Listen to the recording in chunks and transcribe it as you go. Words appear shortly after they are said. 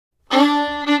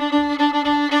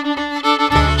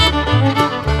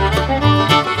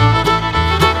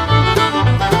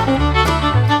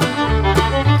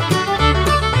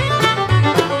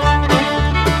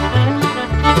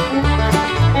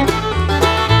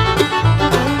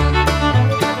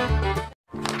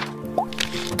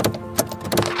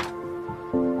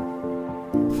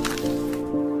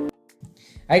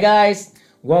Hi guys,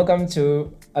 welcome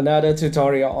to another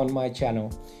tutorial on my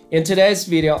channel. In today's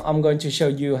video, I'm going to show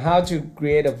you how to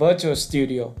create a virtual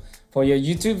studio for your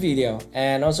YouTube video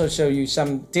and also show you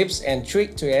some tips and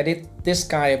tricks to edit this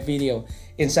kind of video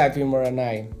inside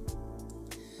Filmora9.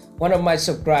 One of my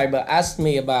subscribers asked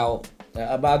me about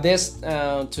this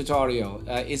tutorial.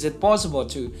 Is it possible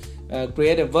to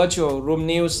create a virtual room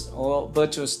news or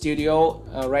virtual studio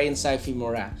right inside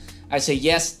Filmora? I say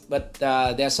yes, but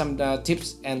there's some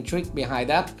tips and tricks behind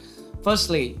that.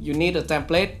 Firstly, you need a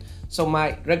template. So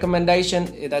my recommendation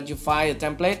is that you find a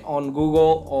template on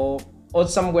Google or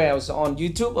somewhere else on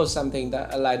YouTube or something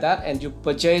like that, and you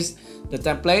purchase the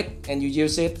template and you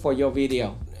use it for your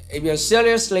video. If you're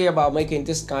seriously about making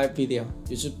this kind of video,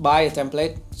 you should buy a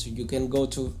template so you can go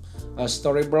to a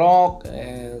Storyblog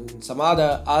and some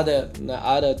other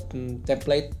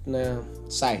template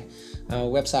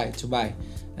website to buy.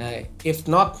 If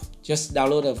not, just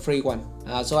download a free one.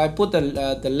 So I put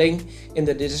the link in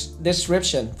the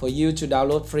description for you to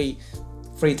download free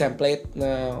template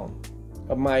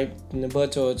of my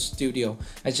virtual studio.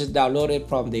 I just download it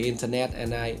from the internet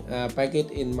and I pack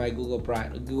it in my Google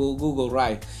Drive.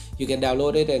 You can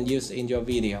download it and use it in your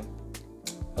video.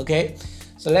 Okay,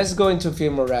 so let's go into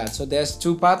Filmora. So there's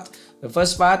two parts. The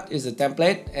first part is the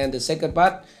template, and the second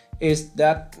part is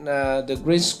that the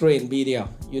green screen video.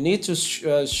 You need to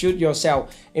shoot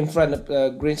yourself in front of the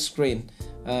green screen,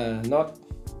 not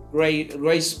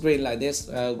gray screen like this,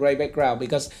 gray background,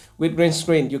 because with green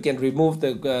screen you can remove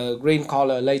the green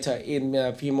color later in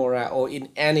Filmora or in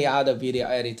any other video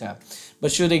editor.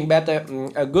 But shooting better,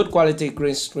 a good quality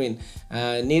green screen,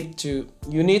 you need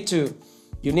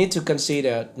to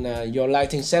consider your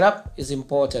lighting setup is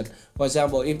important. For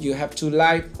example, if you have two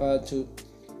light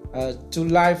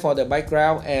for the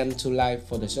background and two light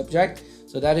for the subject,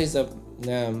 so that is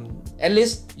at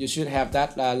least you should have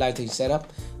that lighting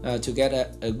setup to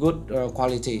get a good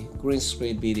quality green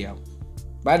screen video.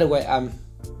 By the way, I'm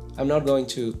not going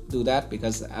to do that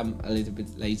because I'm a little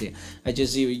bit lazy. I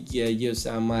just use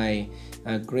my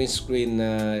green screen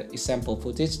example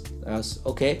footage.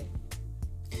 Okay,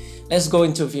 let's go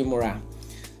into Filmora.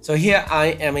 So here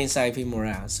I am inside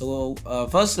Filmora. So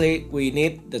firstly, we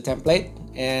need the template,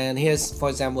 and here's, for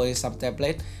example, is some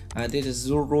template. This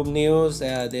is room news.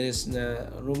 There is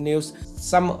room news.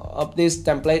 Some of this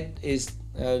template is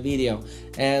video,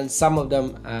 and some of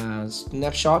them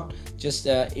snapshot, just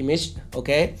image.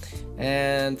 Okay,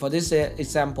 and for this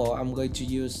example, I'm going to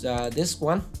use this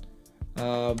one,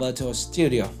 virtual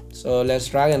studio. So let's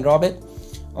drag and drop it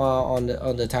on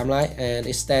the timeline and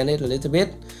extend it a little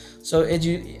bit. So as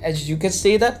you can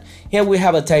see that here we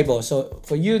have a table. So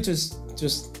for you to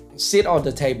sit on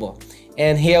the table,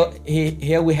 and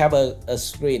here we have a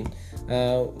screen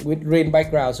with green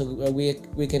background. So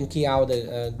we can key out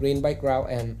the green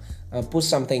background and put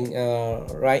something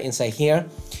right inside here.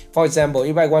 For example,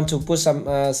 if I want to put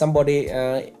somebody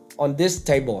on this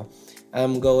table,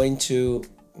 I'm going to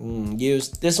use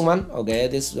this one. Okay,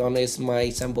 this one is my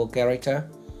example character.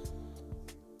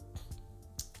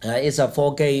 It's a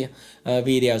 4K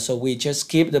video, so we just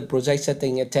keep the project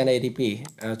setting at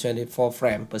 1080p, 24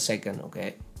 frames per second.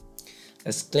 Okay,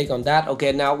 let's click on that.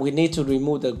 Okay, now we need to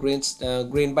remove the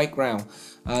green background.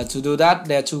 To do that,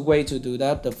 there are two ways to do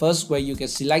that. The first way, you can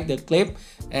select the clip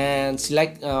and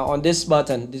select on this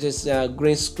button. This is a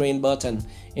green screen button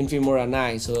in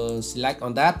Filmora9. So select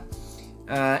on that,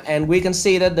 and we can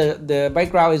see that the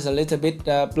background is a little bit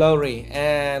blurry,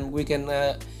 and we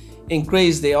can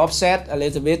increase the offset a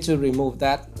little bit to remove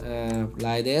that,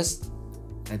 like this.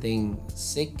 I think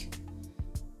 6.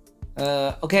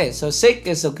 Okay, so 6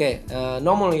 is okay.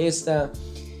 Normally it's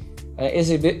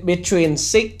between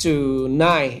 6 to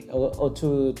 9 or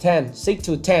to 10, 6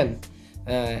 to 10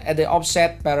 at the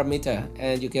offset parameter,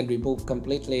 and you can remove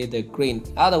completely the green.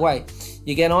 Otherwise,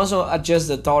 you can also adjust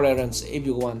the tolerance if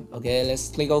you want. Okay, let's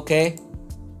click OK.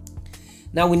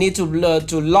 Now we need to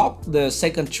lock the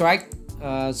second track.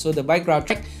 So the background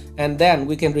track, and then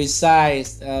we can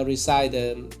resize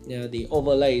the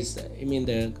overlays. I mean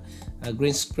the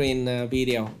green screen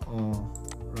video.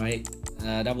 Right,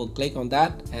 double click on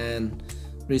that and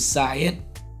resize it.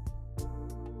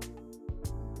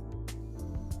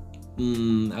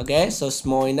 Okay, so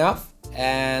small enough,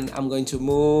 and I'm going to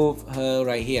move her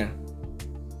right here.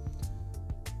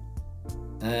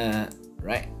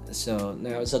 Right, so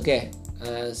now it's okay.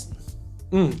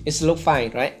 It looks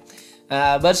fine, right?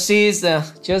 But she's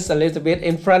just a little bit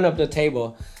in front of the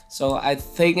table, so I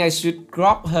think I should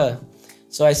crop her.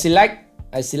 So I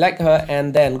select her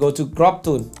and then go to crop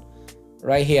tool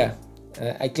right here.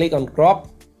 I click on crop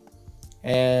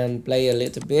and play a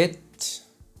little bit.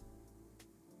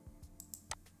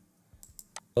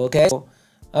 Okay, so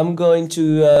I'm going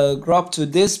to crop to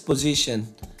this position,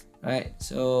 right?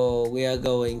 So we are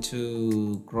going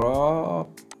to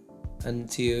crop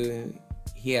until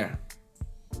here.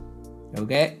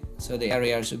 Okay, so the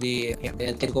area should be here.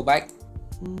 And go back.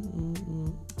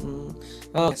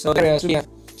 Oh, so the area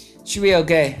should be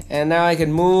okay. And now I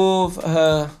can move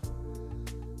her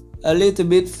a little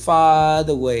bit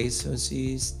farther away, so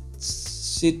she's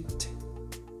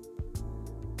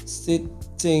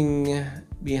sitting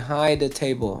behind the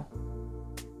table.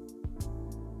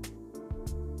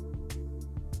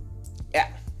 Yeah,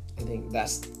 I think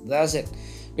that's it.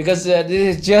 Because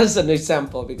this is just an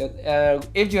example. Because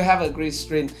if you have a green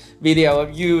screen video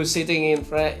of you sitting in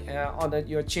front on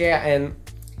your chair, and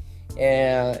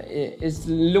it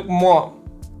look more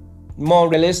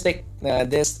realistic.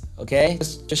 This, okay,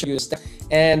 just use that,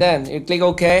 and then you click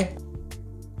OK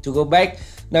to go back.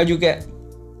 Now you can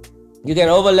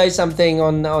overlay something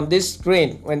on this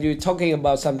screen when you're talking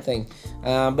about something.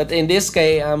 But in this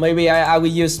case, maybe I will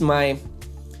use my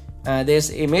this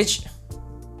image.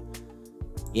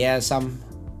 Yeah,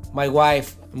 my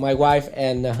wife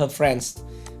and her friends.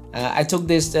 I took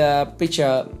this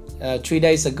picture 3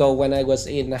 days ago when I was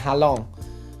in Ha Long.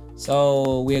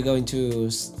 So we are going to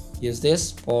use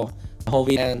this for the whole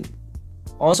video. And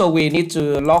also we need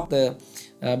to lock the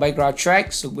background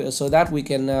track so that we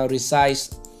can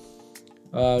resize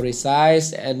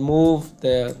and move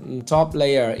the top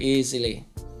layer easily.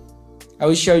 I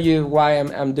will show you why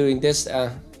I'm doing this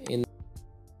in.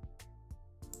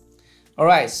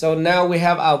 Alright, so now we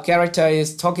have our character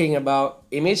is talking about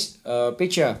image,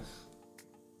 picture.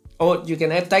 Oh, you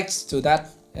can add text to that,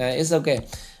 it's okay.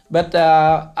 But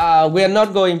we are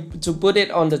not going to put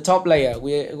it on the top layer.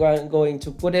 We are going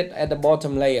to put it at the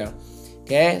bottom layer.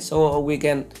 Okay, so we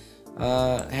can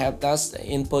have that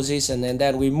in position, and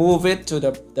then we move it to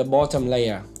the bottom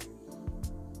layer.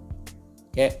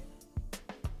 Okay,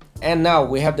 and now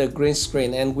we have the green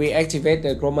screen, and we activate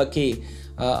the chroma key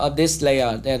of this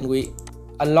layer. Then we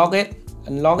unlock it,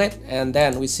 and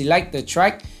then we select the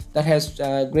track that has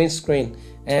green screen,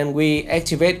 and we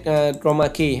activate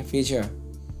chroma key feature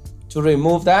to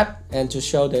remove that and to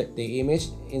show the image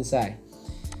inside.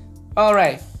 All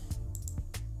right,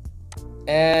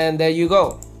 and there you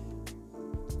go.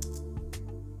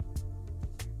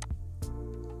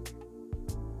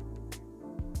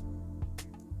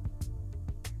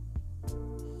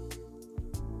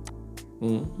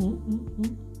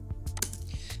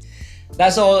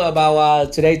 That's all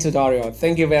about today's tutorial.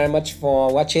 Thank you very much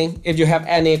for watching. If you have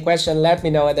any question, let me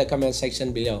know at the comment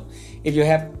section below. If you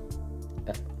have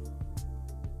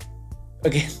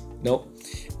okay, no.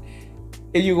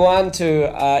 If you want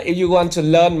to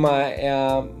learn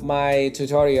my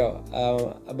tutorial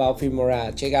about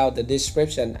Filmora, check out the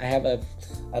description. I have a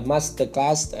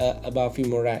masterclass about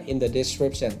Filmora in the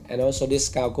description, and also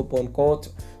discount coupon code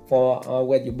for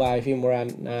when you buy Filmora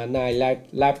 9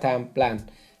 lifetime plan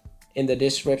in the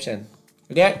description.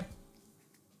 Okay.